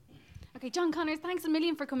Okay, John Connors, thanks a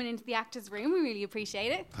million for coming into the Actors Room. We really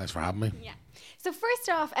appreciate it. Thanks for having me. Yeah. So first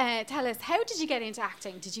off, tell us, how did you get into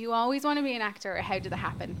acting? Did you always want to be an actor, or how did that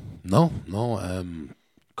happen? No.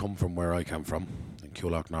 Come from where I came from, in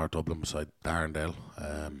Coolock, North Dublin, beside Darndale.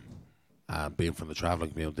 And being from the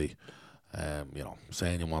travelling community,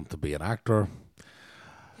 saying you want to be an actor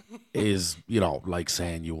is, like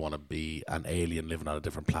saying you want to be an alien living on a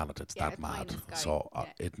different planet. It's that mad. So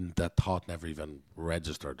that thought never even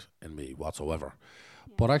registered in me whatsoever.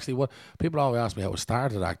 Yeah. But actually, what people always ask me how I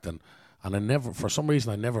started acting, and for some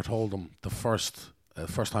reason, I never told them the first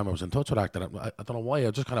time I was in touch with acting. I don't know why,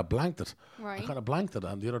 I just kind of blanked it. Right. I kind of blanked it.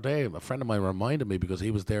 And the other day, a friend of mine reminded me, because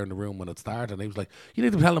he was there in the room when it started, and he was like, you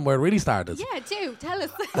need to tell them where it really started. Yeah, do. Tell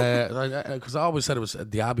us. Because I always said it was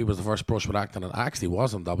the Abbey was the first brush with acting, and it actually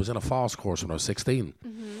wasn't. I was in a FOSS course when I was 16.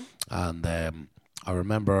 Mm-hmm. And I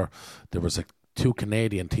remember there was two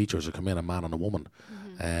Canadian teachers who came in, a man and a woman.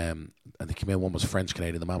 Mm-hmm. And they came in, one was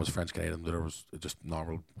French-Canadian, the man was French-Canadian, the other was just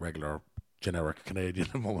normal, regular generic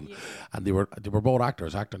Canadian woman, and they were both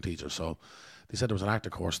acting teachers. So they said there was an actor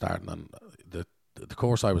course starting, and the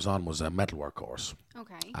course I was on was a metalwork course.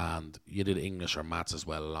 Okay. And you did English or maths as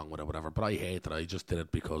well along with it, whatever. But I hated it. I just did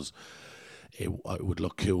it because it would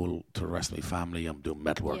look cool to the rest of my family. I'm doing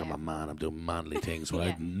metalwork. Yeah. I'm a man. I'm doing manly things. But I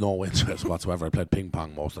had no interest whatsoever. I played ping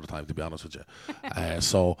pong most of the time, to be honest with you.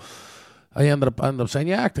 So I ended up saying,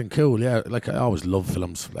 yeah, acting, cool, yeah. Like, I always loved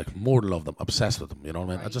films, like, more than loved them, obsessed with them, you know what I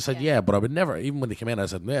mean? Right, I just said, yeah, but I would never, even when they came in, I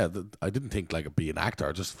said, yeah, I didn't think, like, I'd be an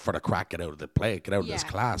actor, just for the crack, get out of the play, get out of this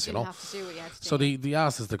class, you know? Have to do what you have to do. So they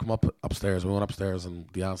asked us to come up upstairs, we went upstairs, and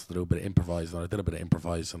they asked us to do a bit of improvising, and I did a bit of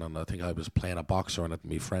improvising, and I think I was playing a boxer, and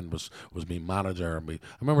my friend was my manager, and I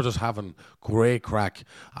remember just having great crack,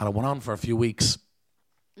 and it went on for a few weeks,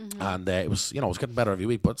 and it was, it was getting better every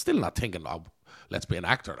week, but still not thinking, let's be an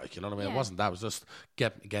actor, like, you know what I mean? Yeah. It wasn't that. It was just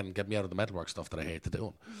get me out of the metalwork stuff that I hate to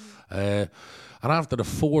do. And after the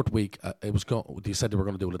fourth week, they said they were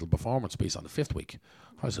going to do a little performance piece on the fifth week.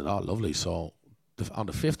 I said, oh, lovely. So on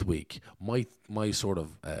the fifth week, my sort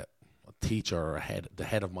of teacher or the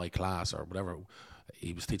head of my class or whatever,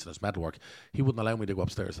 he was teaching us metalwork, he wouldn't allow me to go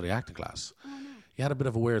upstairs to the acting class. Oh, no. He had a bit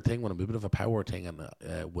of a weird thing with him, a bit of a power thing,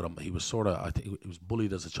 and with him, he was sort of, I think he was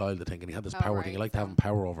bullied as a child, I think, and he had this power thing. He liked having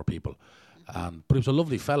power over people. But he was a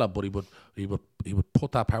lovely fella, but he would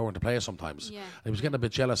put that power into play sometimes. Yeah. And he was getting a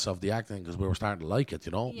bit jealous of the acting because we were starting to like it,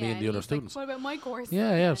 me and the other students. Like, what about my course?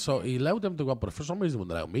 Yeah. So he allowed them to go up, but for some reason he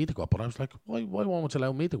wouldn't allow me to go up. And I was like, why won't you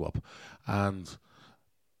allow me to go up?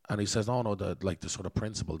 And he says, no, the sort of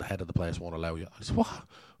principal, the head of the place won't allow you. I said, what?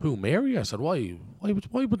 Who, Mary? I said, why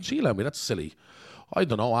wouldn't she allow me? That's silly. I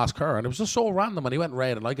don't know, ask her. And it was just so random, and he went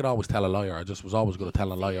red, and I could always tell a liar. I just was always good at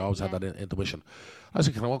telling a lie. I always had that intuition. I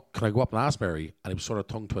said, can I go up and ask Mary? And he was sort of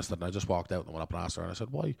tongue twisted, and I just walked out and went up and asked her. And I said,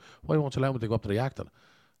 why won't you allow me to go up to the acting?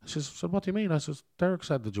 She said, what do you mean? I said, Derek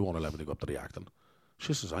said that you won't allow me to go up to the acting.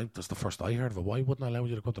 She says, that's the first I heard of it. Why wouldn't I allow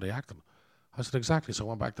you to go to the acting? I said, exactly. So I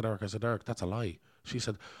went back to Derek. I said, Derek, that's a lie. She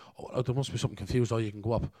said, oh, there must be something confused. Oh, you can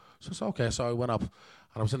go up. So I said, okay. So I went up, and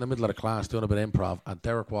I was in the middle of the class doing a bit of improv, and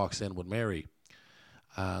Derek walks in with Mary.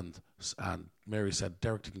 And Mary said,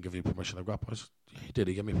 Derek didn't give you permission to go up. I said, he did.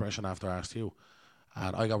 He gave me permission after I asked you.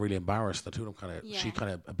 And I got really embarrassed. The two of them she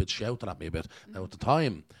kind of a bit shouting at me a bit. Mm-hmm. Now, at the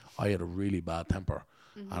time, I had a really bad temper.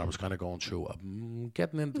 Mm-hmm. And I was kind of going through,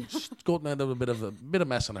 getting into a bit of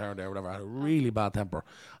messing here and there, whatever. I had a really bad temper.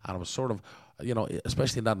 And I was sort of,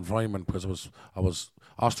 especially in that environment, because I was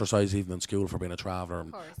ostracized even in school for being a traveller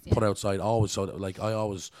and put outside always. So, like,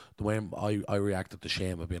 the way I reacted to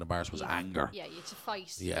shame of being embarrassed was anger. Yeah, you had to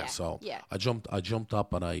fight. Yeah, so I jumped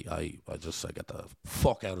up and I just get the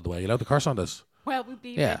fuck out of the way. You allowed to curse on this? Well, we'd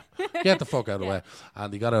be get the fuck out of the way.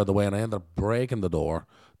 And he got out of the way, and I ended up breaking the door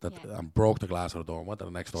and broke the glass of the door and went to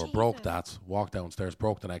the next door, broke that, walked downstairs,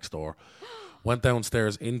 broke the next door, went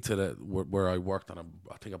downstairs into where I worked, and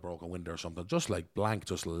I think I broke a window or something, just like blank,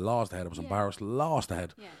 just lost the head. I was embarrassed, lost the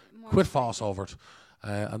head, quit FOSS over it.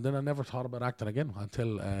 And then I never thought about acting again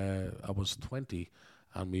until I was 20,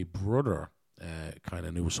 and my brother kind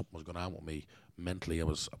of knew something was going on with me mentally. I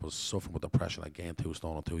was suffering with depression. I gained 2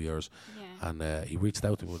 stone in 2 years, and he reached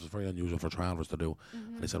out to me, which was very unusual for travellers to do.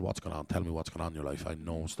 And he said, what's going on? Tell me what's going on in your life. I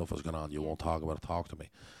know stuff is going on. You won't talk about it. Talk to me.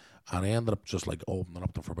 And I ended up just like opening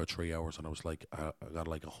up to him for about 3 hours, and I was like, I got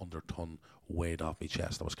like 100-ton weight off my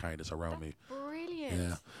chest. I was carrying this around me. Brilliant.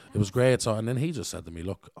 Yeah, it was great. So, and then he just said to me,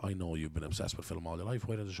 look, I know you've been obsessed with film all your life.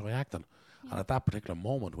 Why don't you try acting? And at that particular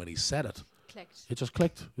moment when he said it, clicked. It just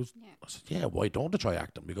clicked. Yeah. I said, yeah, why don't I try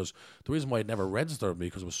acting? Because the reason why I'd never registered me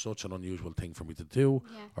because it was such an unusual thing for me to do,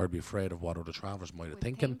 Yeah. or I'd be afraid of what other travellers might have Would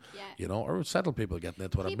thinking, think, yeah. you know, or settle people getting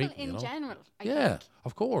into it People at meeting, in you know. general, I Yeah, think.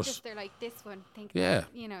 of course. Just they're like, this one, think Yeah,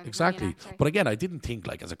 about, you know, the exactly. million actor. But again, I didn't think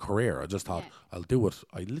like as a career. I just thought Yeah. I'll do it.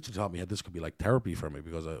 I literally thought me head this could be like therapy for me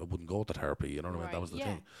because I wouldn't go to therapy. You know what I mean? Right, That was the yeah.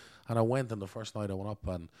 thing. And I went, and the first night I went up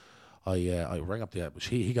and I rang up the.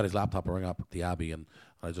 He got his laptop. I rang up the Abbey and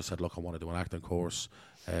I just said, look, I want to do an acting course.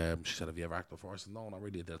 She said, have you ever acted before? I said, no, not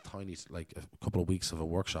really. I did a tiny, like a couple of weeks of a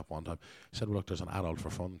workshop one time. She said, well, look, there's an adult for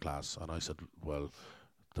fun class. And I said, well,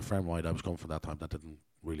 the friend of mine I was going from that time, that didn't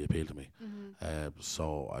really appeal to me.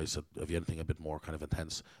 So I said, have you anything a bit more kind of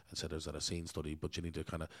intense? And said, there's a scene study, but you need to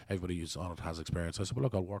kind of, everybody who's on it has experience. I said, well,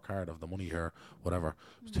 look, I'll work hard. I've the money here, whatever.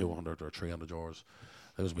 It's 200 or 300 euros.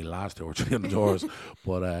 It was my last 2 or 300 euros.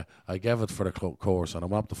 But I gave it for the course, and I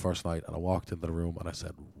went up the first night, and I walked into the room, and I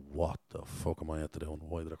said, what the fuck am I at to do, and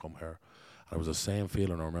why did I come here? And it was the same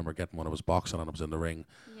feeling I remember getting when I was boxing and I was in the ring.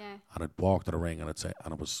 Yeah. And I'd walk to the ring, and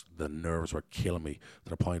it was the nerves were killing me to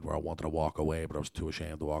the point where I wanted to walk away, but I was too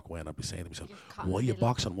ashamed to walk away. And I'd be saying to myself, why are you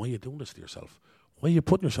boxing? Why are you doing this to yourself? Why are you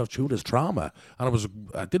putting yourself through this trauma? And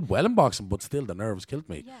I did well in boxing, but still the nerves killed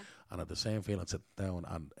me. Yeah. And at the same feeling, sitting down,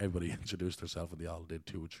 and everybody introduced themselves, and they all did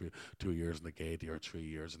 2 years in the Gaiety or 3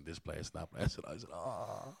 years in this place and that place. And I said,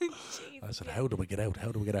 oh. I said, how do we get out?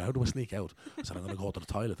 How do we get out? How do we sneak out? I said, I'm going to go to the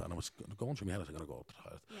toilet. And I was going through my head, I was going to go to the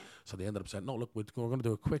toilet. Yeah. So they ended up saying, no, look, we're going to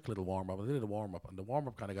do a quick little warm-up. And they did a warm-up, and the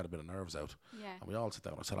warm-up kind of got a bit of nerves out. Yeah. And we all sat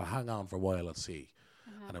down. I said, I'll hang on for a while and see.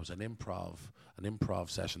 And it was an improv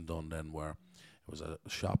session done then where it was a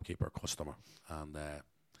shopkeeper customer, and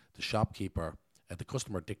the shopkeeper, the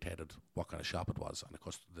customer dictated what kind of shop it was, and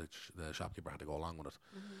the shopkeeper had to go along with it.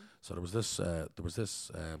 So there was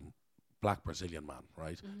this black Brazilian man,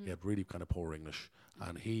 right? He had really kind of poor English,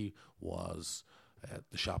 and he was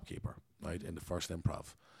the shopkeeper, right, in the first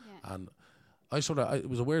improv. Yeah. And I sort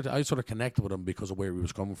of connected with him because of where he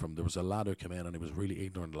was coming from. There was a lad who came in, and he was a really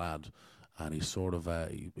ignorant lad. And he sort of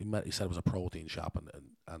he said it was a protein shop,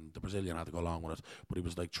 and the Brazilian had to go along with it. But he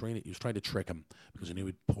was like trying to trick him because he knew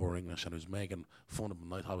he'd poor English, and he was making fun of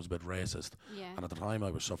him. And I thought it was a bit racist. Yeah. And at the time,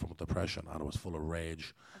 I was suffering with depression, and I was full of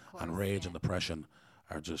rage. Of course, And rage yeah. and depression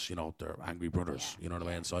are just, they're angry brothers. Yeah, You know what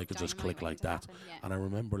I mean? So I could just Dynamite click like waiting to that. happen, yeah. And I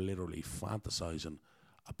remember literally fantasizing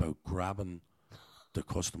about grabbing the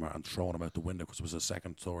customer and throwing him out the window because it was a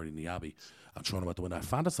second story in the Abbey, and throwing him out the window. I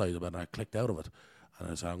fantasized about it, and I clicked out of it. And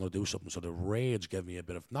I said, I'm going to do something. So the rage gave me a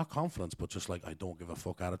bit of, not confidence, but just like, I don't give a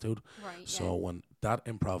fuck attitude. Right, So when that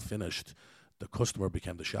improv finished, the customer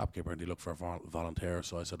became the shopkeeper, and he looked for a volunteer.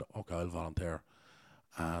 So I said, okay, I'll volunteer.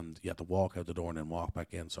 And you had to walk out the door and then walk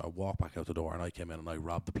back in. So I walked back out the door, and I came in and I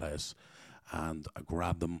robbed the place. And I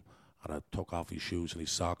grabbed him, and I took off his shoes and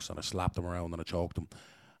his socks, and I slapped him around, and I choked him.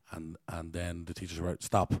 And then the teachers were,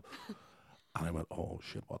 stop. And I went, oh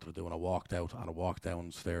shit, what did I do? And I walked out, and I walked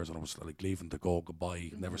downstairs, and I was like leaving to go,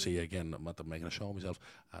 goodbye, never see you again. I'm making a show of myself.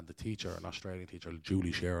 And the teacher, an Australian teacher,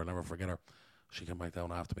 Julie Shearer, I'll never forget her, she came back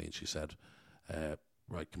down after me, and she said,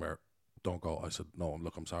 right, come here, don't go. I said, no,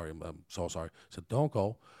 look, I'm sorry, I'm so sorry. I said, don't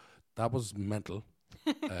go. That was mental.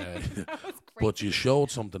 But you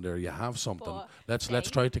showed something there. You have something. But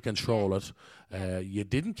Let's try to control it. You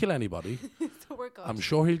didn't kill anybody. So we're good. I'm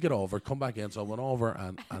sure he'll get over it. Come back in. So I went over,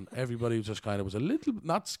 and everybody just kind of was a little,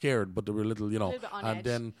 not scared, but they were a little, little bit on and edge.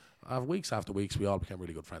 then weeks after weeks, we all became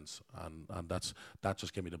really good friends, and that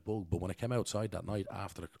just gave me the bug. But when I came outside that night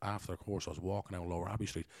after the course, I was walking down Lower Abbey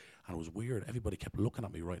Street, and it was weird. Everybody kept looking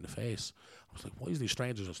at me right in the face. I was like, why is these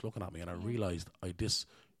strangers just looking at me? And I realised I had this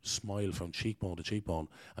smile from cheekbone to cheekbone,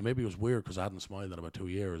 and maybe it was weird because I hadn't smiled in about 2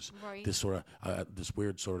 years. Right. This sort of this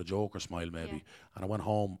weird sort of Joker smile, maybe. Yeah. And I went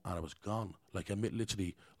home, and it was gone. Like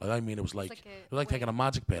literally, it was like like a taking a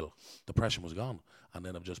magic pill. Depression was gone, and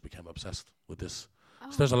then I just became obsessed with this.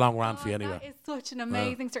 So there's a long rant for you anyway. That is such an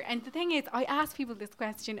amazing story. And the thing is, I ask people this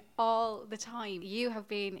question all the time. You have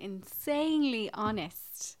been insanely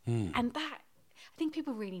honest, and that, I think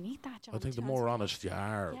people really need that, John. I think the more honest you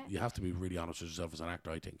are, you have to be really honest with yourself as an actor.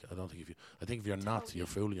 I think if you're not, you're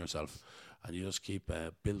fooling yourself, and you just keep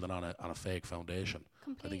building on a fake foundation.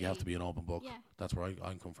 Completely. I think you have to be an open book. Yeah. That's where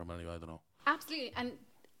I come from anyway. I don't know. Absolutely. And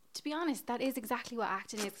to be honest, that is exactly what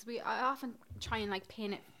acting is. 'Cause I often try and like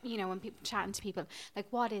pin it, when people chatting to people, like,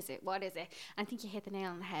 what is it? What is it? And I think you hit the nail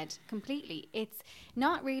on the head completely. It's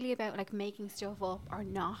not really about like making stuff up or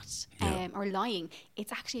not, or lying.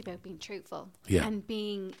 It's actually about being truthful and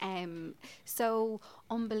being so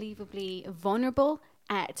unbelievably vulnerable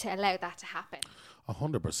to allow that to happen.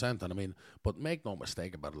 100%. And I mean, but make no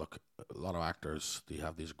mistake about it. Look, a lot of actors, they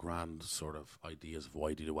have these grand sort of ideas of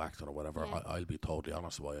why they do acting or whatever. Yeah. I'll be totally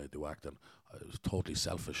honest why I do acting. It's totally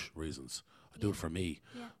selfish reasons. I do it for me.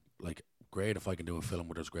 Yeah. Like, great if I can do a film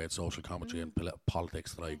where there's great social commentary and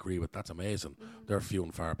politics that I agree with. That's amazing. They're few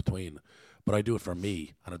and far between. But I do it for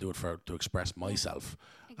me, and I do it to express myself,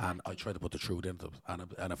 and I try to put the truth into it.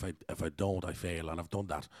 And if I don't, I fail, and I've done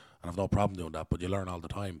that, and I've no problem doing that. But you learn all the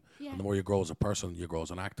time, Yeah. and the more you grow as a person, you grow as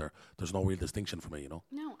an actor. There's no real distinction for me, you know.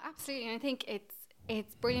 No, absolutely. And I think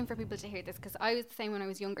it's brilliant for people to hear this, because I was the same when I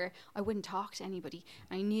was younger. I wouldn't talk to anybody.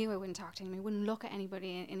 I knew I wouldn't talk to anybody. I wouldn't look at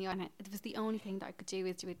anybody in the eye. And it was the only thing that I could do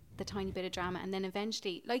is do the tiny bit of drama. And then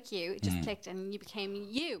eventually, like you, it just clicked and you became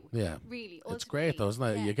you. Yeah. Really. It's great though, isn't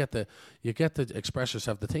it? Yeah. You get to express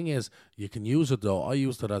yourself. The thing is, you can use it though. I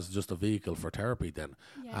used it as just a vehicle for therapy then.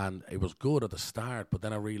 Yeah. And it was good at the start, but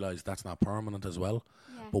then I realised that's not permanent as well.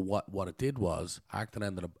 Yeah. But what it did was, acting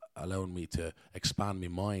ended up allowing me to expand my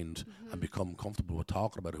mind and become comfortable with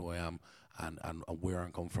talking about who I am and where I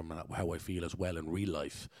come from and how I feel as well in real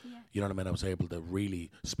life. Yeah. You know what I mean? I was able to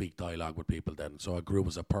really speak dialogue with people then. So I grew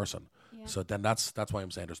as a person. Yeah. So then that's why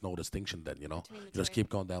I'm saying there's no distinction then, you know. Between the You just two. keep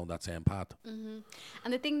going down that same path. And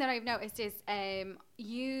the thing that I've noticed is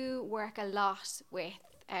you work a lot with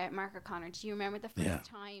Mark O'Connor. Do you remember the first Yeah.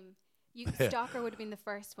 time? Stalker would have been the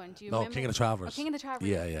first one. Do you No, remember? King of the Travellers. Oh, King of the Travellers.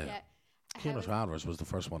 Yeah. King of the Travellers was the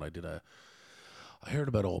first one I did. I heard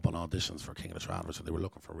about open auditions for King of the Travellers, and they were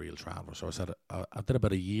looking for real travellers. So I said, I did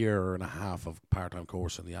about a year and a half of part-time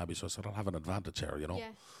course in the Abbey, so I said, I'll have an advantage here, you know.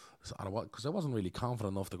 Yeah. Because I wasn't really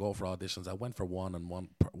confident enough to go for auditions. I went for one, and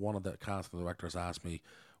one of the casting directors asked me,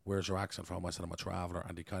 "Where's your accent from?" I said, "I'm a traveller,"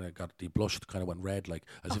 and he blushed, kind of went red, like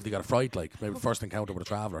as if they got a fright, like maybe first encounter with a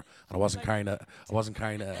traveller, and I wasn't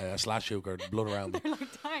carrying a slash hook or blood around. They're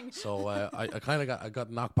like, dang. So I kind of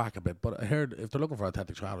got knocked back a bit, but I heard if they're looking for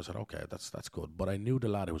authentic travellers, I said, okay, that's good. But I knew the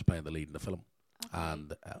lad who was playing the lead in the film,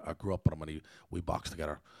 and I grew up with him, and we boxed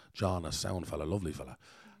together. John, a sound fella, lovely fella.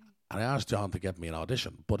 And I asked John to get me an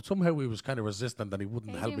audition, but somehow he was kind of resistant and he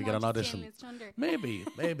wouldn't help me get an audition. Maybe.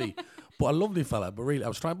 But a lovely fella, but really I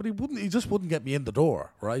was trying, but he just wouldn't get me in the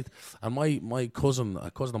door, right? And my cousin, a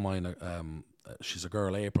cousin of mine, she's a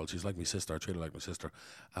girl, April, she's like my sister, I treat her like my sister.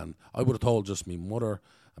 And I would have told just me mother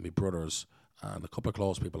and my brothers and a couple of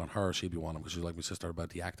close people, and her, she'd be one of them because she's like my sister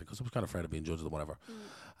about the acting, because I was kind of afraid of being judged or whatever.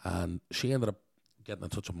 And she ended up getting in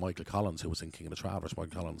touch with Michael Collins, who was in King of the Travellers,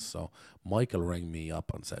 Michael Collins. So Michael rang me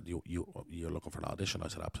up and said, you're looking for an audition? I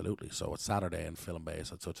said, absolutely. So it's Saturday in Film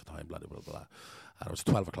Base at such a time, blah, blah, blah, blah. And it was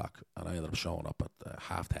 12 o'clock, and I ended up showing up at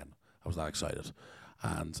 10:30. I was that excited.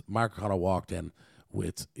 And Mark O'Connor walked in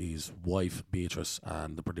with his wife, Beatrice,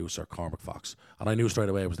 and the producer, Cormac Fox. And I knew straight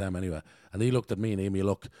away it was them anyway. And he looked at me, and Amy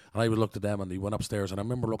looked, and I looked at them, and he went upstairs. And I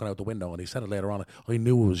remember looking out the window, and he said it later on, I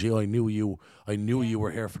knew it was you, I knew you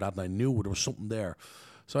were here for that, and I knew there was something there.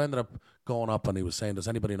 So I ended up going up, and he was saying, does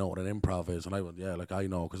anybody know what an improv is? And I went, yeah, like I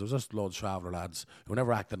know, because there was just loads of traveller lads who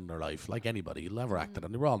never acted in their life, like anybody, never acted,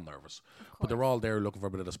 and they were all nervous. But they were all there looking for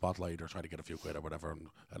a bit of the spotlight or trying to get a few quid or whatever,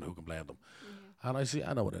 and who can blame them? And I said,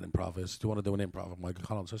 I know what an improv is. Do you want to do an improv with Michael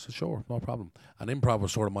Collins? I said, sure, no problem. And improv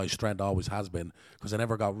was sort of my strength, always has been, because I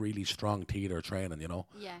never got really strong theatre training, you know.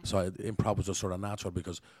 Yeah. So improv was just sort of natural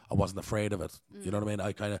because I wasn't afraid of it. You know what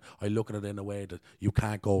I mean? I look at it in a way that you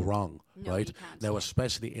can't go wrong, No, right? you can't, Now,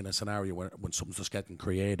 especially in a scenario when something's just getting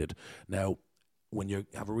created. Now, when you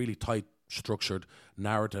have a really tight, structured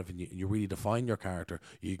narrative and you really define your character,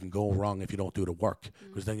 you can go wrong if you don't do the work,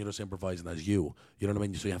 because then you're just improvising as you know what I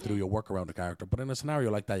mean? So you have to do your work around the character, but in a scenario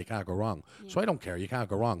like that you can't go wrong. So I don't care, you can't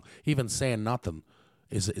go wrong. Even saying nothing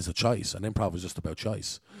is a choice, and improv is just about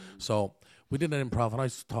choice. So we did an improv, and I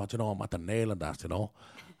thought, I'm at the nailing that,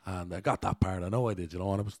 and I got that part, I know I did, and I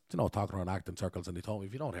was talking around acting circles, and he told me,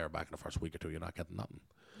 if you don't hear back in the first week or two, you're not getting nothing.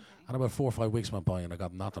 And about 4 or 5 weeks went by and I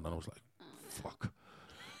got nothing, and I was like, fuck.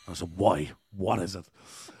 I said, why? What is it?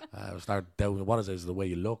 I started doubting, what is it? Is it the way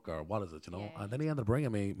you look, or what is it, Yeah. And then he ended up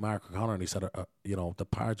bringing me Mark O'Connor, and he said, the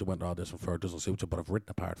part you went to audition for doesn't suit you, but I've written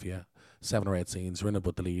a part for you. 7 or 8 scenes, you're in it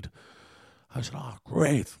with the lead. I said, oh,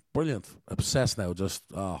 great, brilliant. Obsessed now, just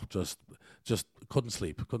couldn't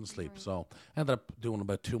sleep. Right. So ended up doing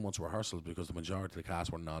about 2 months rehearsals because the majority of the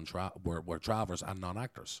cast were travellers and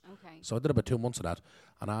non-actors. Okay. So I did about 2 months of that,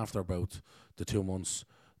 and after about the 2 months,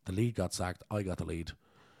 the lead got sacked, I got the lead.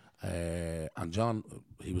 And John,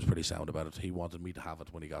 he was pretty sound about it. He wanted me to have it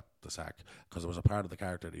when he got the sack, because there was a part of the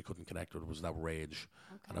character that he couldn't connect with. It was that rage,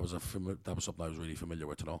 and it was that was something I was really familiar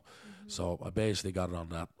with, So I basically got it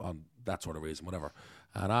on that sort of reason, whatever.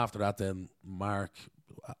 And after that, then Mark,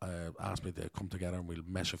 asked me to come together and we'll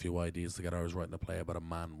mesh a few ideas together. I was writing a play about a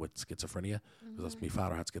man with schizophrenia, because that's my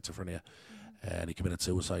father had schizophrenia, and he committed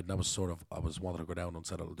suicide. And that was sort of, I was wanting to go down and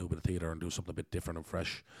said I'll do a bit of theatre and do something a bit different and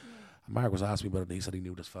fresh. And Mark was asking me about it, and he said he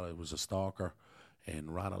knew this fella was a stalker in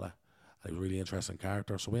Ranelagh. And he was a really interesting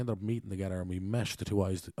character. So we ended up meeting together and we meshed the two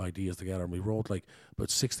ideas together, and we wrote like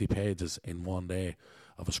about 60 pages in one day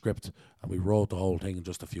of a script, and we wrote the whole thing in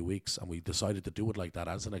just a few weeks, and we decided to do it like that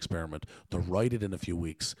as an experiment, to write it in a few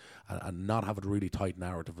weeks and not have it really tight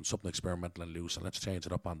narrative and something experimental and loose, and let's change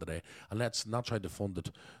it up on the day, and let's not try to fund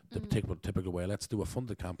it the typical way. Let's do a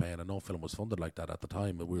funded campaign, and no film was funded like that at the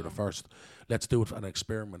time, but we were the first. Let's do it an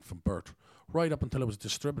experiment from birth right up until it was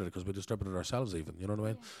distributed, because we distributed ourselves even, you know what I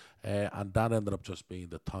mean? And that ended up just being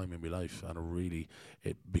the time in my life, and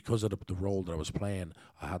because of the role that I was playing,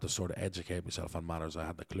 I had to sort of educate myself on matters I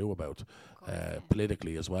had the clue about,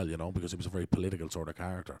 politically as well, you know, because he was a very political sort of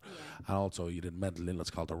character. And also you did mental illness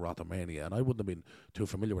called erotomania, and I wouldn't have been too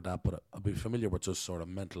familiar with that, but I'd be familiar with just sort of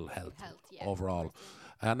mental health overall.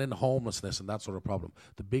 And then homelessness and that sort of problem.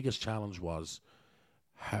 The biggest challenge was,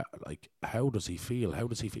 how does he feel? How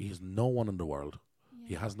does he feel? He has no one in the world.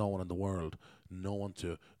 He has no one in the world, no one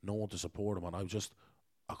to support him. And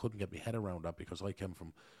I couldn't get my head around that, because I came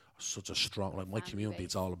from such a strong, like, my community,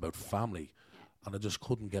 it's all about family, and I just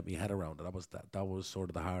couldn't get my head around it. That was sort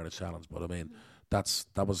of the hardest challenge. But I mean, that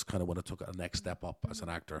was kind of when I took a next step up as an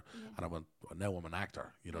actor, and I went, now I'm an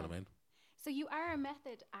actor. You know what I mean? So you are a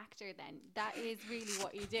method actor then. That is really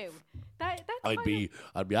what you do. That's I'd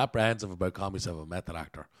be apprehensive about calling myself a method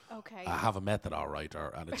actor. Okay. I have a method, all right,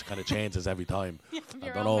 and it kind of changes every time. I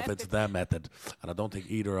your don't own know if it's their method, and I don't think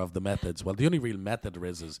either of the methods. Well, the only real method there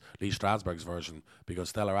is Lee Strasberg's version, because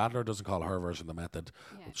Stella Adler doesn't call her version the method.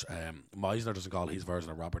 Which, Meisner doesn't call his version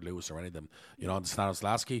of Robert Lewis or any of them. You know, and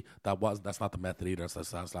Stanislavski, that's not the method either. It's the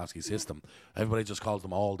Stanislavski system. Everybody just calls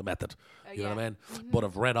them all the method. You know what I mean? But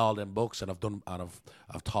I've read all them books, and I've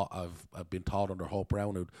been taught under Hope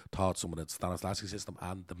Brown, who taught someone the Stanislavski system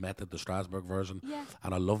and the method, the Strasberg version,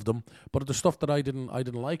 and I loved them. But the stuff that I didn't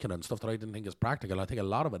like it, and stuff that I didn't think is practical, I think a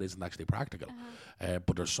lot of it isn't actually practical.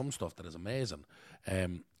 But there's some stuff that is amazing.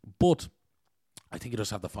 But I think you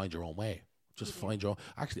just have to find your own way. Just find your own.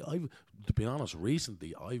 Actually, to be honest,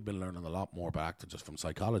 recently I've been learning a lot more about acting just from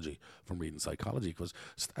psychology, from reading psychology, because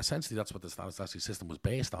essentially that's what the Stanislavski system was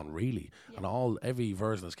based on, really. And every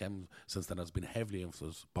version that's come since then has been heavily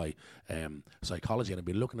influenced by psychology. And I've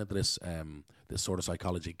been looking at this sort of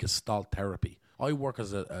psychology, Gestalt therapy. I work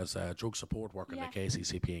as a drug support worker in the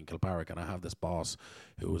KCCP in Kilbarrack, and I have this boss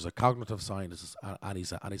who is a cognitive scientist, and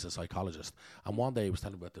he's a psychologist. And one day he was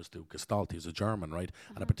telling me about this dude Gestalt. He's a German, right?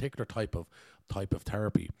 And a particular type of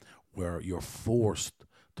therapy where you're forced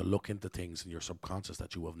to look into things in your subconscious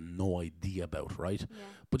that you have no idea about, right?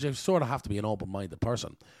 But you sort of have to be an open-minded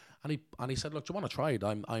person. And he said, look, do you want to try it?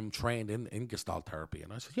 I'm trained in Gestalt therapy.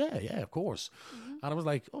 And I said, yeah, of course. And I was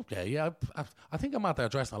like, okay, yeah, I think I'm out there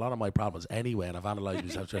addressing a lot of my problems anyway, and I've analysed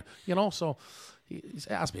myself. You know, so he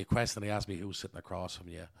asked me a question. He asked me who was sitting across from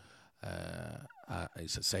you. He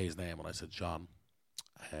said, say his name. And I said, John.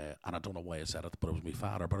 And I don't know why I said it, but it was my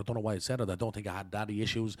father. But I don't know why I said it. I don't think I had daddy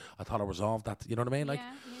issues. I thought I resolved that. You know what I mean? Like,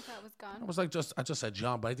 you thought it was gone. I was like, I just said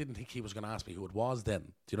John, but I didn't think he was going to ask me who it was then.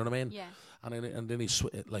 Do you know what I mean? Yeah. And then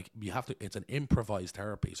you have to. It's an improvised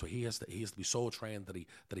therapy, so he has to be so trained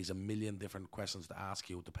that he's a million different questions to ask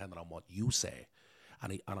you depending on what you say.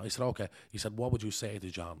 And I said, okay. He said, what would you say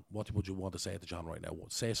to John? What would you want to say to John right now?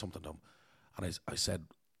 Say something to him. And I said,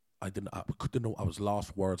 I didn't know. I was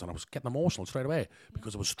lost words, and I was getting emotional straight away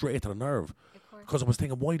because it was straight to the nerve. Because I was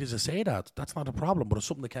thinking, why does he say that? That's not a problem, but it's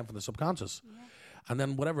something that came from the subconscious. And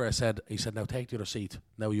then whatever I said, he said, now take the other seat.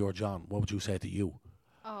 Now you're John. What would you say to you?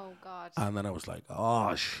 Oh, God. And then I was like,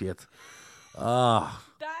 oh, shit. That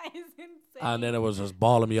is insane. And then I was just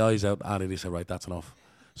bawling my eyes out, and he said, right, that's enough.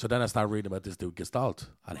 So then I started reading about this dude Gestalt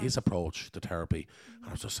and his approach to therapy. And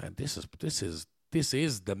I was just saying, this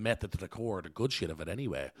is the method to the core, the good shit of it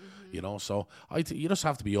anyway, you know. So you just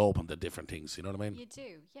have to be open to different things, you know what I mean? You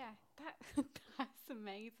do, yeah. That's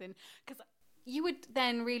amazing. Because you would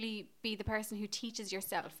then really be the person who teaches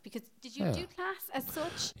yourself, because did you do class as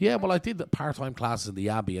such? Yeah, well, I did the part-time classes in the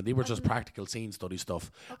Abbey, and they were just practical scene study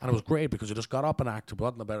stuff. And it was great because you just got up and acted. It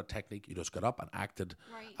wasn't about a technique. You just got up and acted,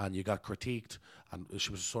 and you got critiqued. And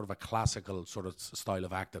she was sort of a classical sort of style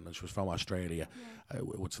of acting, and she was from Australia.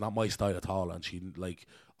 It's not my style at all. And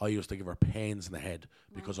I used to give her pains in the head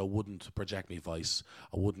because I wouldn't project my voice.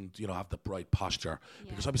 I wouldn't, have the right posture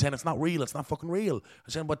because I'd be saying it's not real. It's not fucking real. I'm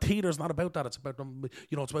saying, but theatre's not about that. It's about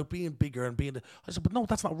it's about being bigger and being. I said, but no,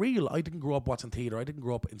 that's not real. I didn't grow up watching theatre. I didn't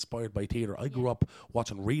grow up inspired by theatre. I grew up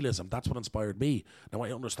watching realism. That's what inspired me. Now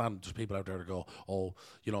I understand there's people out there that go, oh,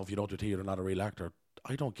 if you don't do theatre, you're not a real actor.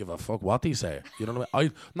 I don't give a fuck what they say. You know what I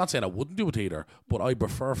mean? I'm not saying I wouldn't do theatre, but I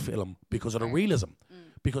prefer film because of the realism.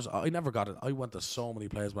 Because I never got it. I went to so many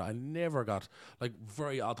plays, but I never got,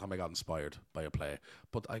 very odd time I got inspired by a play.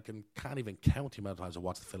 But I can't even count the amount of times I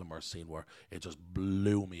watched the film or a scene where it just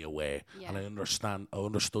blew me away. And I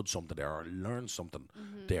understood something there or learned something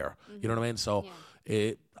there. You know what I mean? So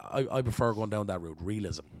I prefer going down that route,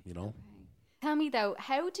 realism, Tell me though,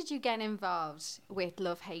 how did you get involved with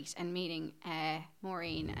Love Hate and meeting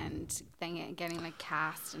Maureen and then getting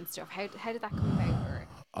cast and stuff? How did that come about?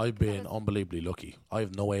 I've been unbelievably lucky. I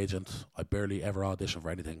have no agent. I barely ever audition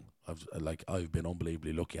for anything. I've been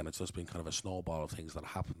unbelievably lucky, and it's just been kind of a snowball of things that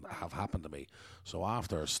have happened to me. So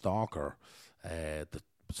after Stalker, the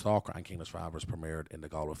Stalker and King of Travers premiered in the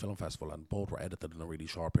Galway Film Festival, and both were edited in a really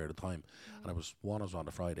short period of time. And one was on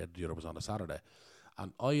the Friday, the other was on the Saturday.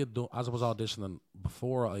 And as I was auditioning,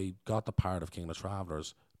 before I got the part of King of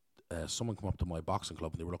Travellers, someone came up to my boxing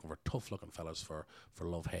club and they were looking for tough-looking fellas for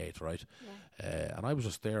Love Hate, right? And I was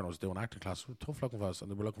just there and I was doing acting class, tough-looking fellas, and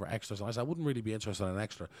they were looking for extras. And I said, I wouldn't really be interested in an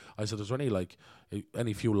extra. I said, is there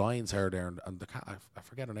any few lines here or there? And the I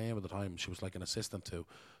forget her name at the time. She was an assistant to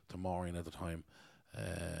Maureen at the time.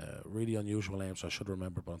 Really unusual name, so I should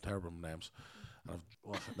remember, but I'm terrible with names.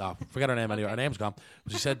 No, forget her name anyway. Her name's gone.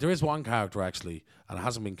 But she said there is one character actually, and it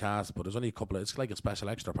hasn't been cast, but there's only a couple. It's like a special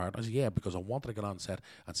extra part. I said, yeah, because I wanted to get on set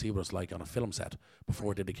and see what it's like on a film set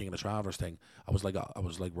before I did the King of the Travers thing. I was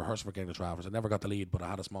rehearsing for King of the Travers. I never got the lead, but I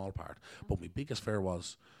had a small part. But my biggest fear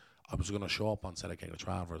was I was going to show up on set of King of the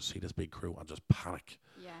Travers, see this big crew, and just panic.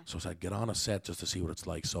 So I said, get on a set just to see what it's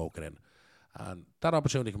like, soak it in. And that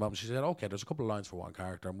opportunity came up, and she said, okay, there's a couple of lines for one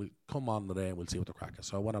character, and we'll come on the day and we'll see what the crack is.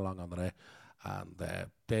 So I went along on the day. And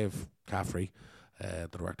Dave Caffrey, the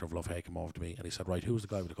director of Love Hate, came over to me and he said, right, who's the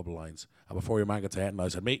guy with a couple of lines? And before your man gets ahead, and I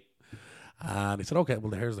said, me. And he said, okay,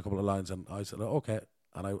 well, here's a couple of lines. And I said, okay.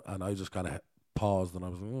 And I just kind of paused and I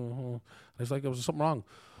was like, And he's like, there was something wrong.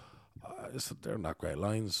 I said, they're not great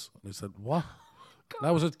lines. And he said, what?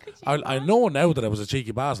 That was it. I know now that I was a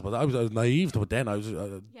cheeky bastard, but I was naive to it then. I was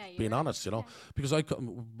being honest, because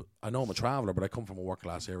I know I'm a traveller, but I come from a working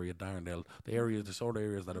class area, Darndale, the sort of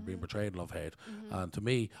areas that are being portrayed in Love Hate. And to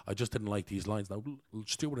me, I just didn't like these lines. Now,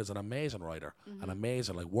 Stewart is an amazing writer, an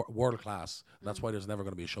amazing, world class. And that's why there's never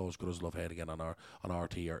going to be a show as good as Love Hate again on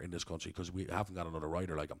RT or in this country, because we haven't got another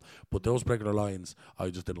writer like him. But those particular lines, I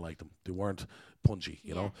just didn't like them. They weren't punchy,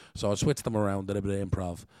 you know. So I switched them around, did a bit of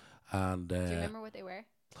improv. And do you remember what they were?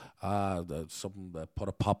 Something put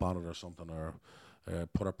a pop on it or something, or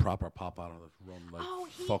put a proper pop on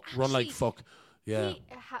it. Run like fuck. Yeah. He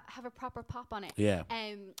have a proper pop on it. Yeah.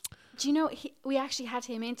 Do you know we actually had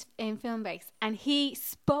him in Film Base, and he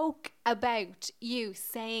spoke about you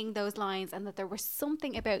saying those lines, and that there was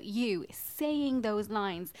something about you saying those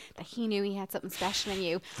lines that he knew he had something special in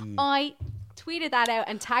you. I tweeted that out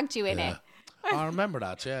and tagged you in it. I remember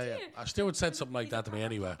that, yeah. Stewart said something like that to me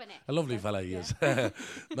anyway. A lovely fella he is.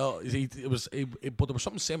 No, but there was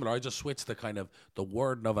something similar. I just switched the kind of the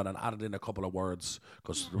wording of it and added in a couple of words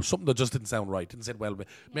because there was something that just didn't sound right. Didn't say well.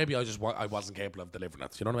 Maybe I wasn't capable of delivering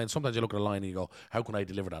it. You know what I mean? Sometimes you look at a line and you go, "How can I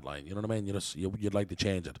deliver that line?" You know what I mean? You'd like to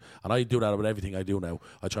change it, and I do that with everything I do now.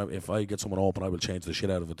 I try if I get someone open, I will change the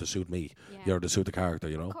shit out of it to suit me, to suit the character.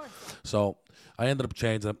 You know. So I ended up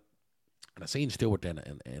changing it. And I seen Stewart then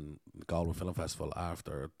in Galway Film Festival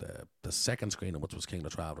after the second screening, which was King of the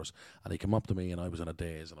Travellers, and he came up to me and I was in a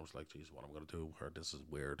daze and I was like, geez, what am I going to do? This is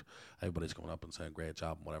weird. Everybody's coming up and saying great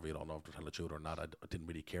job and whatever. You don't know if they're telling the truth or not. I didn't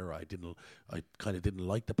really care. I kind of didn't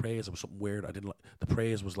like the praise. It was something weird. I didn't like the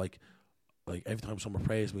praise. Was like every time someone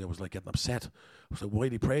praised me, I was like getting upset. I was like, why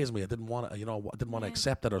did he praise me? I didn't want to, I didn't want to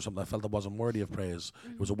accept it or something. I felt I wasn't worthy of praise.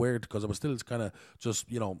 It was a weird because I was still kind of just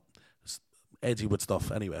edgy with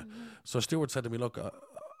stuff anyway. So Stewart said to me, look,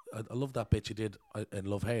 I love that bit you did in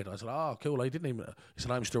Love Hate. I said, oh, cool. He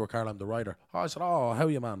said, I'm Stewart Carroll, I'm the writer. I said, oh, how are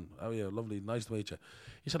you, man? How are you? Lovely, nice to meet you.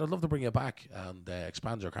 He said, I'd love to bring you back and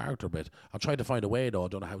expand your character a bit. I'm trying to find a way, though. I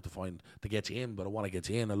don't know how to get you in, but I want to get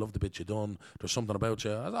you in. I love the bit you done. There's something about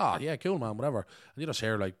you. I said, yeah, cool, man, whatever. And you just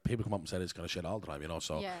hear, people come up and say this kind of shit all the time,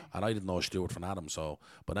 so. Yeah. And I didn't know Stewart from Adam,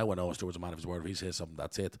 but now I know Stewart's a man of his word. If he says something,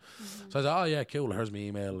 that's it. So I said, oh, yeah, cool. Here's my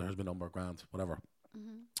email. Here's my number, grand, whatever.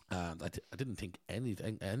 And I didn't think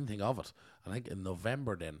anything of it. I think in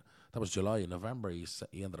November then that was July. In November, he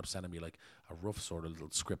ended up sending me like a rough sort of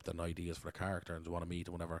little script and ideas for the character and do you want to meet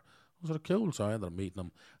and whatever. It was sort of cool, so I ended up meeting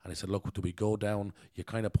him, and he said, "Look, do we go down? You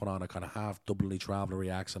kind of put on a kind of half Dublin-y travellery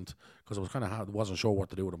accent because I was kind of wasn't sure what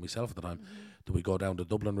to do with it myself at the time. Do we go down the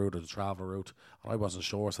Dublin route or the traveller route?" And I wasn't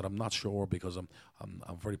sure. I said, "I'm not sure because I'm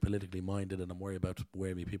very politically minded and I'm worried about the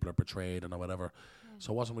way me people are portrayed and whatever."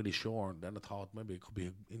 So I wasn't really sure. And then I thought maybe it could be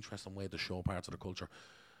an interesting way to show parts of the culture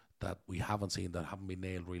that we haven't seen, that haven't been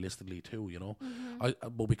nailed realistically too, you know.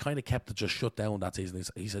 But we kind of kept it just shut down that season.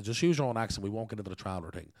 He said, "Just use your own accent. We won't get into the traveller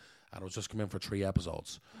thing." And it was just come in for 3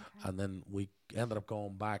 episodes. And then we ended up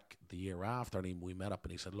going back the year after, and we met up,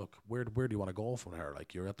 and he said, "Look, where do you want to go from here?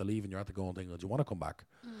 Like, you're at the leaving, you're at the going thing. Do you want to come back?"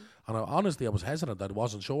 And honestly, I was hesitant. I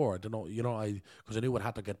wasn't sure. I didn't know, you know, because I knew it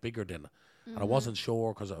had to get bigger then. And I wasn't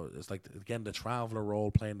sure because it's like, again, the traveller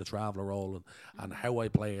role, playing the traveller role, and how I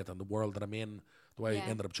play it and the world that I'm in. The way I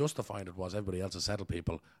ended up justifying it was everybody else is settled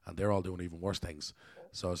people and they're all doing even worse things.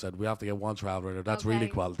 So I said, we have to get one traveller in there. That's really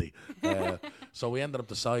quality. So we ended up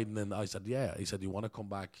deciding, and I said, yeah. He said, "Do you want to come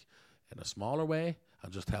back in a smaller way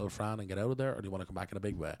and just tell Fran and get out of there, or do you want to come back in a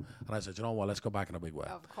big way?" And I said, "You know what, let's go back in a big way."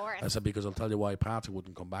 Of course. I said, because I'll tell you why Patrick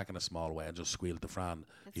wouldn't come back in a small way and just squeal to Fran.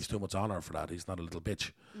 He's too much honour for that. He's not a little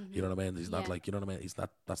bitch. You know what I mean? He's not like, you know what I mean? He's not,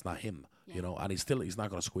 that's not him, you know, and he's not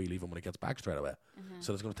going to squeal even when he gets back straight away.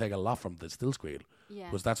 So it's going to take a lot from him to still squeal.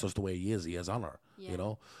 Because that's just the way he is. He has honour, you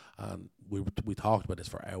know. And we talked about this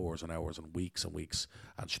for hours and hours and weeks,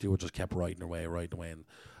 and Stuart just kept writing away,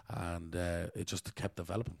 and it just kept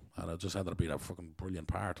developing, and it just ended up being a fucking brilliant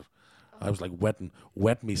part. I was like wetting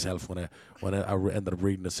myself when I ended up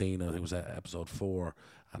reading the scene. It was episode 4,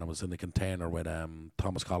 and I was in the container with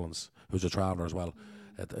Thomas Collins, who's a traveller as well.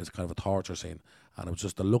 It's kind of a torture scene, and it was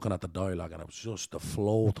just looking at the dialogue, and it was just the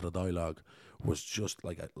flow to the dialogue was just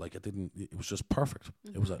like it was just perfect.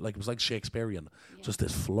 It was like Shakespearean, just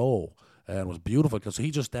this flow, and it was beautiful because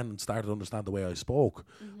he just then started to understand the way I spoke,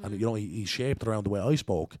 and you know he shaped it around the way I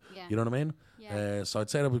spoke. You know what I mean? So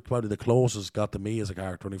I'd say that was probably the closest got to me as a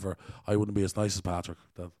character. Only for I wouldn't be as nice as Patrick.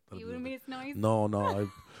 You wouldn't be as nice? No, no,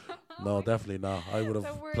 definitely not. I would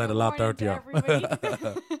have played a lot dirtier.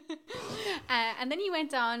 And then you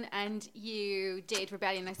went on and you did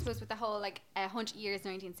Rebellion, I suppose, with the whole 100 Years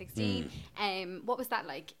 1916. What was that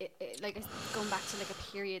like? Like going back to like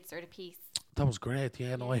a period sort of piece. That was great.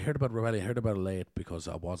 Yeah, no, I heard about Rebellion. I heard about it late because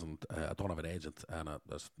I wasn't. I don't have an agent, and I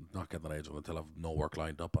was not getting an agent until I've no work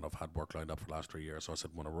lined up, and I've had work lined up for the last 3 years. So I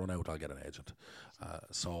said, when I run out, I'll get an agent.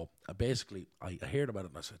 So basically, I heard about it,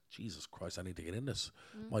 and I said, Jesus Christ, I need to get in this.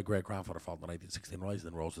 My great grandfather fought in the 1916 Rising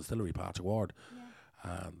in Rose Distillery, Patrick Ward.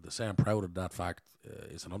 And to say I'm proud of that fact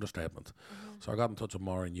is an understatement. So I got in touch with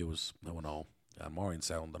Maureen Hughes, and Maureen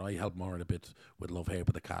Sound, and I helped Maureen a bit with Love Hate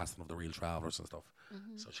with the casting of The Real Travellers and stuff.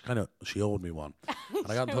 So she owed me one. And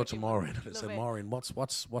I got in touch with Maureen and I said, "Maureen,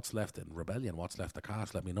 what's left in Rebellion? What's left to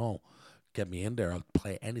cast? Let me know. Get me in there. I'll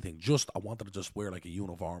play anything. I wanted to just wear like a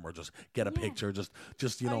uniform or just get a picture. Just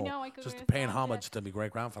just paying homage to my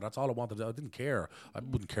great grandfather. That's all I wanted to do. I didn't care. I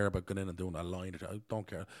wouldn't care about going in and doing a line. I don't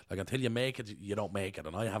care. Like until you make it, you don't make it.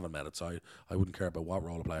 And I haven't met it, so I wouldn't care about what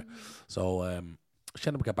role I play. So she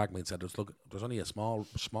ended up getting back to me and said, there's only a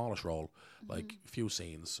smallish role, like a few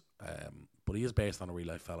scenes, but he is based on a real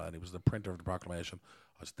life fella, and he was the printer of the proclamation.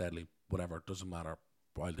 I was deadly, whatever, it doesn't matter,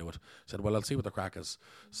 I'll do it. Said, well, I'll see what the crack is.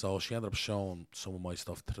 So she ended up showing some of my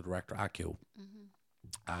stuff to the director, Aku,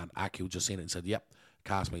 and Aku just seen it and said, yep,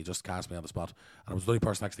 just cast me on the spot. And I was the only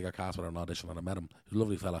person actually got cast with an audition, and I met him. He was a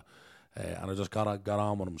lovely fella, and I just got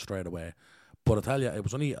on with him straight away. But I tell you, it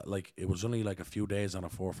was only like a few days on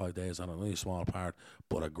it, 4 or 5 days on it, only a small part,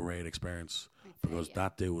 but a great experience because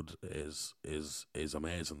that dude is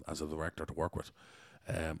amazing as a director to work with.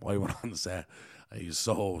 I went on the set, he's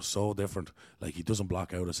so different. Like he doesn't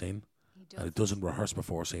block out a scene, and he doesn't rehearse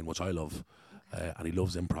before a scene, which I love. And he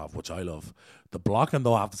loves improv, which I love. The blocking,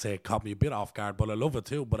 though, I have to say, caught me a bit off guard, but I love it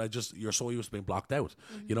too. But you're so used to being blocked out.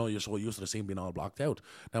 You know, you're so used to the scene being all blocked out.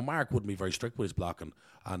 Now, Mark wouldn't be very strict with his blocking,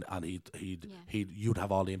 and you'd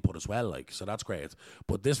have all the input as well, like, so that's great.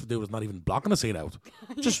 But this dude was not even blocking the scene out.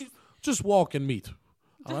 Just walk and meet.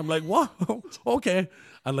 And I'm like, what? Okay.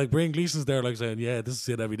 And like Brian Gleason's there, like saying, yeah, this is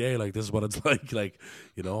it every day. Like, this is what it's like,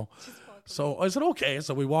 you know. So I said, okay.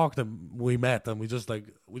 So we walked and we met and we just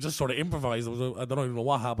sort of improvised. I don't even know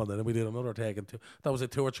what happened. And then we did another take. And that was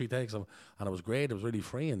it, 2 or 3 takes. And it was great. It was really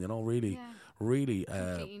freeing, you know, really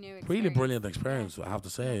brilliant experience, I have to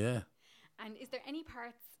say, yeah. And is there any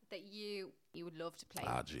parts that you would love to play?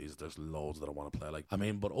 Ah, jeez, there's loads that I want to play. Like, I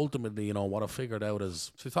mean, but ultimately, you know, what I figured out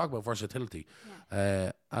is, so you talk about versatility,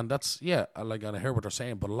 and that's, like, and I hear what they're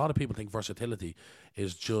saying, but a lot of people think versatility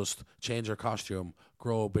is just change your costume,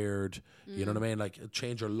 grow a beard, you know what I mean, like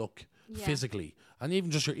change your look physically, and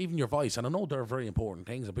even just your voice. And I know they're very important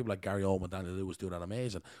things, and people like Gary Oldman, Daniel Lewis do that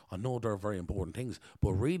amazing. I know they're very important things,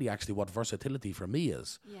 but really, actually, what versatility for me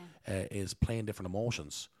is playing different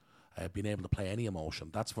emotions. Being able to play any emotion,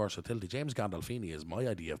 that's versatility. James Gandolfini is my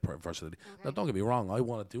idea of versatility. Now, don't get me wrong, I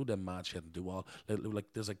want to do them mad shit and do all, like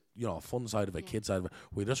there's a, you know, a fun side of it, kid side of it.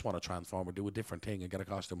 We just want to transform or do a different thing and get a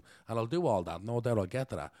costume, and I'll do all that, no doubt I'll get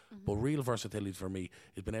to that. But real versatility for me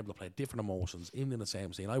is being able to play different emotions even in the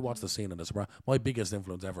same scene. I watched the scene in The Sopranos. My biggest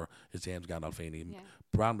influence ever is James Gandolfini.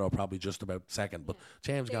 Brando probably just about second, but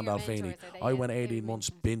James Gandolfini, I went 18 months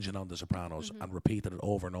binging on The Sopranos and repeated it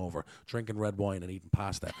over and over, drinking red wine and eating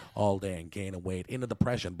pasta all day and gaining weight in a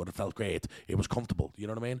depression, but it felt great. It was comfortable. You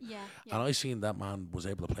know what I mean? And I seen that man was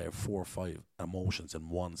able to play 4 or 5 emotions in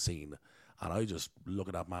one scene. And I just look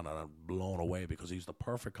at that man and I'm blown away because he's the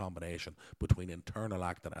perfect combination between internal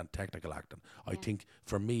acting and technical acting. I think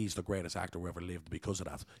for me he's the greatest actor who ever lived because of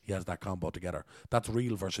that. He has that combo together. That's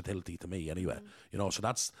real versatility to me anyway. You know, so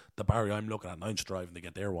that's the barrier I'm looking at, and I'm striving to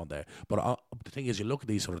get there one day. But the thing is, you look at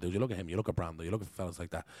these sort of dudes, you look at him, you look at Brando, you look at fellas like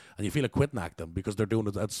that, and you feel like quitting acting because they're doing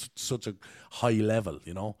it at such a high level,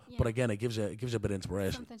 you know. But again, it gives you a bit of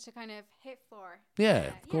inspiration. Something to kind of hit for.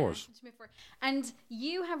 Of course. To move for. And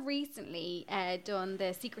you have recently done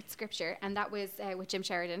The Secret Scripture, and that was with Jim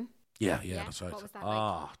Sheridan. Yeah, that's right. What was that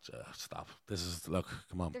like? Stop. This is, look,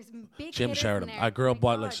 come on. There's big Jim Sheridan. there. I grew up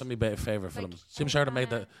My with like God. some of my favorite films. Jim Sheridan made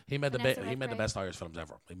the Vanessa best Irish films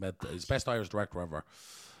ever. He made his best Irish director ever.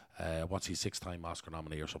 What's he, 6-time Oscar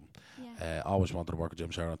nominee or something? Always wanted to work with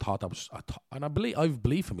Jim Sheridan. And I've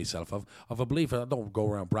belief in myself. I've a belief. I don't go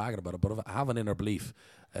around bragging about it, but I have an inner belief,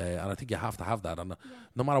 and I think you have to have that. And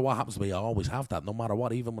no matter what happens to me, I always have that. No matter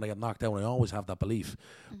what, even when I get knocked down, I always have that belief.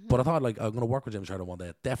 But I thought, like, I'm going to work with Jim Sheridan one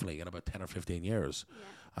day, definitely in about 10 or 15 years.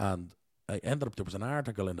 And I ended up, there was an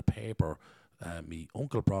article in the paper. My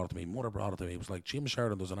uncle brought it to me, mother brought it to me. It was like, Jim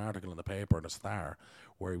Sheridan, there's an article in the paper in the Star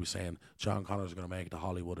where he was saying John Connor's going to make it to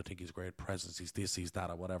Hollywood. I think he's a great presence. He's this, he's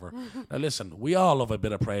that, or whatever. Now listen, we all love a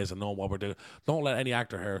bit of praise and know what we're doing. Don't let any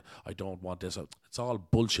actor hear, I don't want this. It's all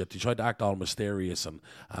bullshit. You try to act all mysterious and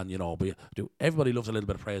you know, everybody loves a little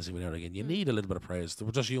bit of praise every now and again. You need a little bit of praise.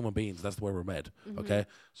 We're just human beings. That's the way we're made. Okay?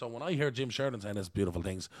 So when I hear Jim Sheridan saying these beautiful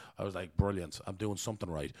things, I was like, brilliant. I'm doing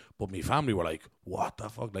something right. But my family were like, what the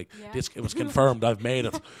fuck? Like, this, it was confirmed. I've made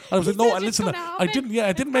it. And I was like, no, listen, I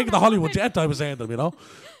didn't make it to Hollywood yet. I was saying to them, you know.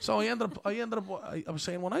 So I was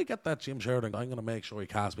saying, when I get that Jim Sheridan, I'm going to make sure he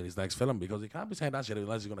casts me in his next film, because he can't be saying that shit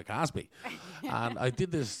unless he's going to cast me. And I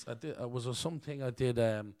did this. It was something I did.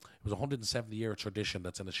 It was a 170-year tradition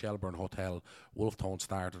that's in the Shelburne Hotel. Wolf Tone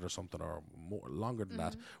started or something, or more longer than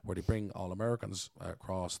that, where they bring all Americans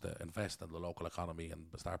across to invest in the local economy and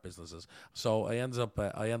start businesses. So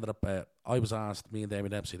I was asked, me and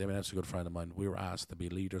Damien Dempsey, a good friend of mine, we were asked to be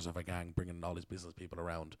leaders of a gang, bringing all these business people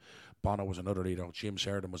around. Bono was another leader. Jim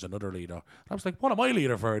Sheridan was another leader. And I was like, what am I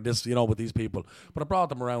leader for this, you know, with these people? But I brought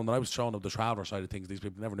them around, and I was showing them the Traveller side of things. These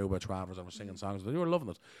people never knew about Travellers. I was singing songs. They were loving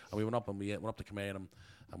it. And we went up to Kilmainham,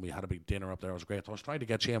 and we had a big dinner up there. It was great. I was trying to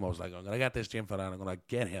get Jim. I was like, I'm going to get this Jim fella, and I'm going to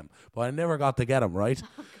get him. But I never got to get him, right?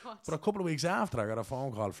 But a couple of weeks after, I got a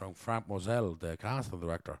phone call from Frank Moselle, the casting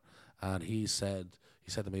director, and he said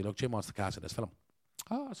to me, look, Jim wants to cast in this film.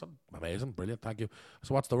 Oh, I said, amazing, brilliant, thank you.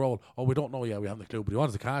 So what's the role? Oh, we don't know yet, we haven't a clue, but he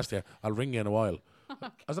wants to cast you. I'll ring you in a while.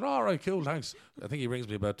 I said, all right, cool, thanks. I think he rings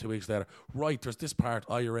me about 2 weeks later. Right, there's this part,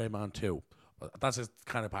 IRA Man 2. That's the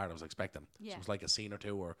kind of part I was expecting. So it was like a scene or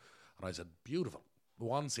two, and I said, beautiful.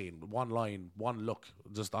 One scene, one line, one look,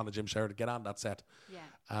 just on a Jim Sheridan, get on that set.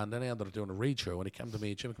 And then I ended up doing a read-through, and he came to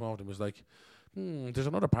me, Jim came over to me and was like, there's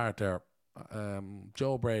another part there,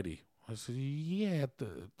 Joe Brady. I said, yeah,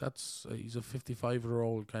 he's a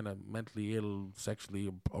 55-year-old kind of mentally ill,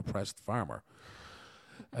 sexually oppressed farmer.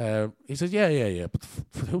 He said, yeah, but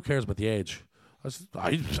who cares about the age? I said,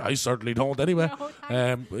 I certainly don't anyway.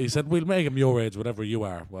 No, he said, we'll make him your age, whatever you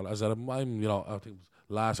are. Well, I said, I'm you know, I think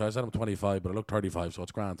last year I said I'm 25, but I look 35, so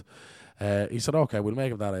it's grand. He said, okay, we'll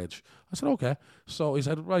make him that age. I said, okay. So he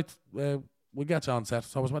said, right, we'll get you on set.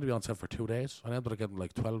 So I was meant to be on set for 2 days. I ended up getting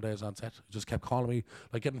like 12 days on set. He just kept calling me,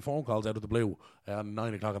 like getting phone calls out of the blue at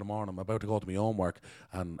 9 o'clock in the morning. I'm about to go to my homework,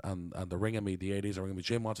 and they're ringing me, the ADs are ringing me,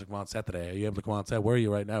 Jim wants to come on set today. Are you able to come on set? Where are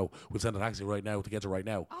you right now? We'll send a taxi right now to get you right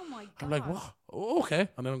now. Oh my God. I'm like, what? Oh, okay.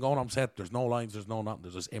 And then I'm going on set. There's no lines, there's no nothing.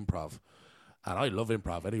 There's just improv. And I love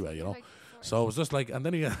improv anyway, you know. Like So it was just like, and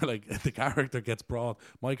then he like the character gets brought.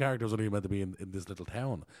 My character was only meant to be in this little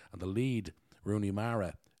town, and the lead, Rooney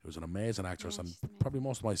Mara, who was an amazing actress, Yeah, and she's amazing. probably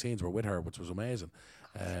most of my scenes were with her, which was amazing.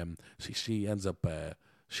 She ends up.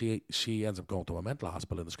 She ends up going to a mental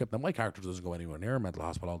hospital in the script. Now my character doesn't go anywhere near a mental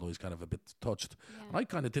hospital, although he's kind of a bit touched. Yeah. And I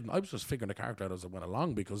kind of didn't. I was just figuring the character out as I went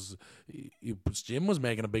along because Jim was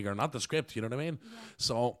making it bigger, not the script. You know what I mean? Yeah.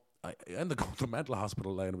 So I ended up going to a mental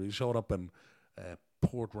hospital, and we showed up in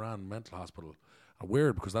Port Rand Mental Hospital. And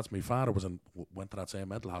weird because that's my father went to that same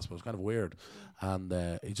mental hospital. It was kind of weird, and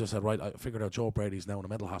he just said, right, I figured out Joe Brady's now in a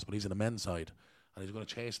mental hospital. He's in the men's side, and he's going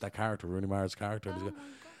to chase that character, Rooney Mara's character. And he's gonna,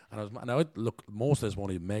 and I would look, most of this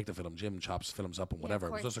won't even make the film. Jim chops films up and Yeah, whatever. of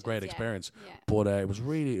It was course just a it great does, yeah. experience. Yeah. But it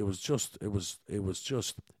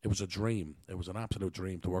was a dream. It was an absolute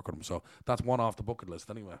dream to work with him. So that's one off the bucket list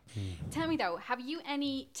anyway. Tell me though, have you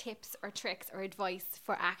any tips or tricks or advice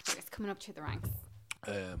for actors coming up through the ranks?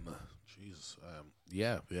 Jesus.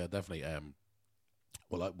 Yeah, definitely.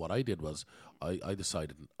 Well, what I did was I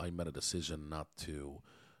decided, I made a decision not to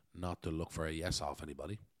look for a yes off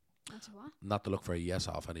anybody. Not to what? Not to look for a yes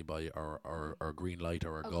off anybody or a green light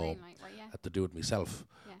or a go. Green light, right, yeah. To do it myself.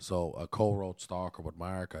 Yeah. So I co-wrote Stalker with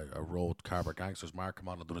Mark. I wrote Carver Gangsters. Mark come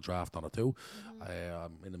on and done a draft on it too.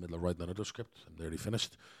 I'm in the middle of writing another script. I'm nearly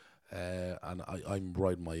finished. And I'm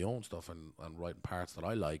writing my own stuff and writing parts that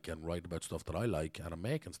I like and writing about stuff that I like, and I'm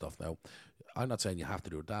making stuff now. I'm not saying you have to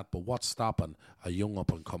do that, but what's stopping a young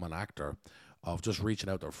up-and-coming actor of just reaching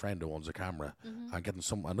out to a friend who owns a camera and getting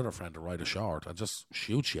another friend to write a short and just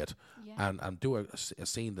shoot shit and do a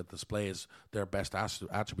scene that displays their best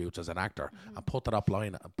attributes as an actor and put that up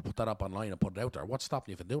online and put it out there? What's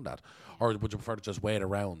stopping you from doing that? Or would you prefer to just wait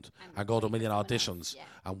around and go to a million auditions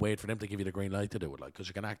and wait for them to give you the green light to do it? Like, because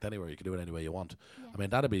you can act anywhere, you can do it any way you want. I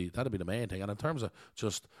mean, that'd be the main thing. And in terms of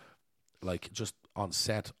just on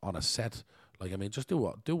a set. Like, I mean, just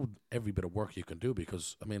do every bit of work you can do,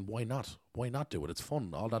 because, I mean, why not? Why not do it? It's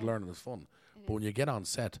fun. All that learning is fun. But when you get on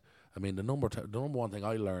set, I mean, the number one thing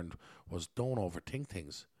I learned was don't overthink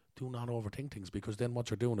things. Do not overthink things, because then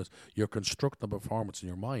what you're doing is you're constructing a performance in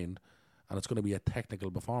your mind, and it's going to be a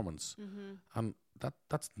technical performance. And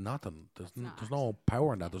that's nothing. There's no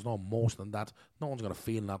power in that. There's no emotion in that. No one's going to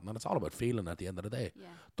feel nothing. And it's all about feeling at the end of the day. Yeah.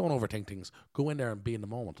 Don't overthink things. Go in there and be in the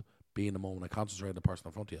moment. Be in the moment and concentrate on the person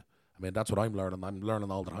in front of you. I mean, that's what I'm learning. I'm learning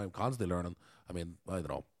all the time, constantly learning. I mean, I don't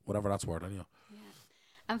know, whatever that's worth, anyhow. Yeah.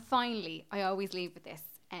 And finally, I always leave with this.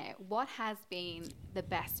 What has been the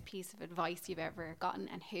best piece of advice you've ever gotten,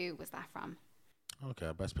 and who was that from?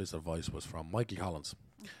 Okay, best piece of advice was from Michael Collins.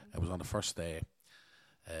 It was on the first day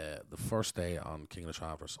on King of the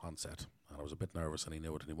Travelers on set. And I was a bit nervous, and he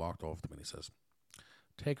knew it, and he walked over to me and he says,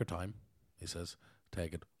 take your time. He says,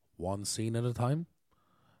 take it one scene at a time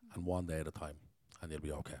and one day at a time, and you'll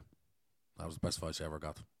be okay. That was the best advice I ever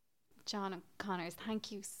got. John Connors,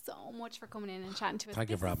 thank you so much for coming in and chatting to us. Thank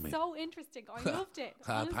you for having me. So interesting. I loved it.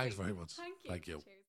 Thanks very much. Thank you. Thank you. Cheers.